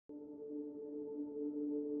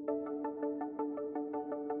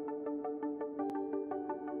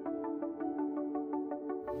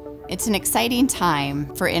It's an exciting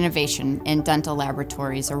time for innovation in dental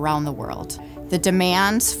laboratories around the world. The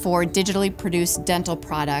demands for digitally produced dental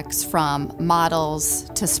products, from models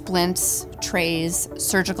to splints, trays,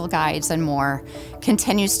 surgical guides, and more,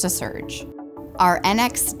 continues to surge. Our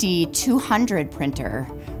NXD 200 printer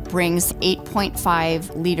brings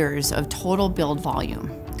 8.5 liters of total build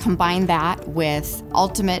volume. Combine that with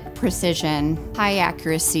ultimate precision, high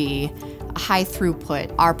accuracy, high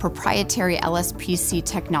throughput, our proprietary LSPc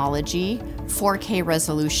technology, 4K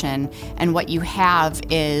resolution, and what you have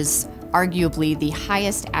is arguably the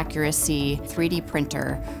highest accuracy 3D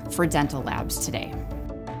printer for dental labs today.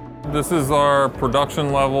 This is our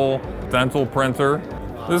production level dental printer.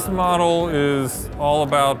 This model is all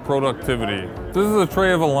about productivity. This is a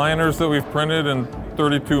tray of aligners that we've printed in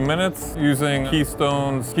 32 minutes using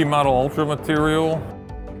Keystone's KeyModel Ultra material.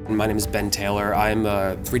 My name is Ben Taylor. I'm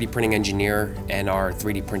a 3D printing engineer and our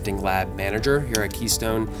 3D printing lab manager here at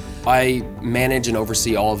Keystone. I manage and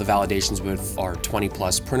oversee all of the validations with our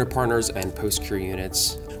 20+ printer partners and post-cure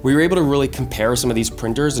units. We were able to really compare some of these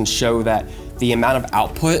printers and show that the amount of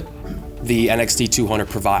output the NXD 200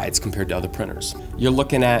 provides compared to other printers. You're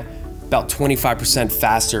looking at about 25%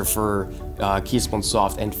 faster for KeySplint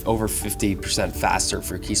soft and over 50% faster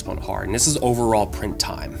for KeySplint hard. And this is overall print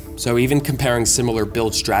time. So even comparing similar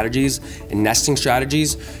build strategies and nesting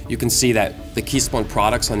strategies, you can see that the KeySplint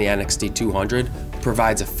products on the NXD 200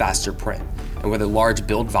 provides a faster print. And with a large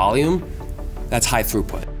build volume, that's high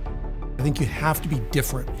throughput. I think you have to be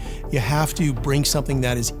different. You have to bring something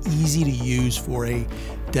that is easy to use for a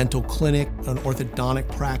dental clinic, an orthodontic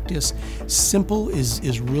practice. Simple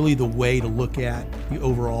is really the way to look at the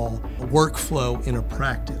overall workflow in a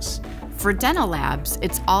practice. For dental labs,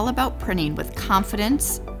 it's all about printing with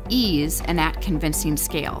confidence, ease, and at convincing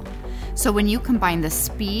scale. So when you combine the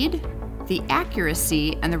speed, the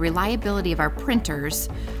accuracy, and the reliability of our printers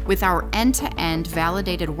with our end-to-end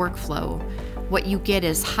validated workflow, what you get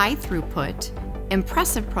is high throughput,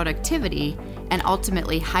 impressive productivity, and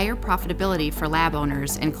ultimately higher profitability for lab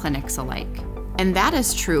owners and clinics alike. And that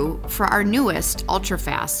is true for our newest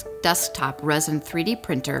Ultrafast desktop resin 3D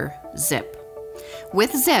printer, Zip.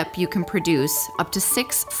 With Zip, you can produce up to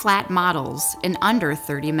 6 flat models in under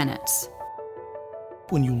 30 minutes.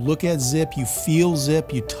 When you look at Zip, you feel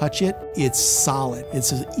Zip, you touch it, it's solid.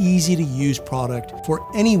 It's an easy to use product for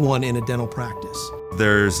anyone in a dental practice.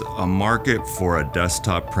 There's a market for a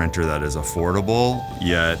desktop printer that is affordable,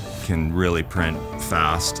 yet can really print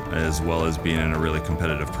fast, as well as being in a really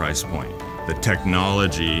competitive price point. The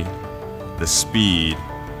technology, the speed,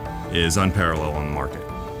 is unparalleled on the market.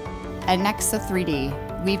 At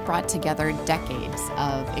Nexa3D, we've brought together decades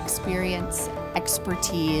of experience,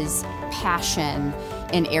 expertise, passion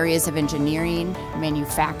in areas of engineering,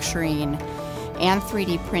 manufacturing, and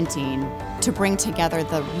 3D printing to bring together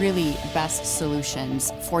the really best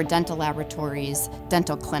solutions for dental laboratories,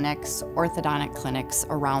 dental clinics, orthodontic clinics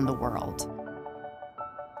around the world.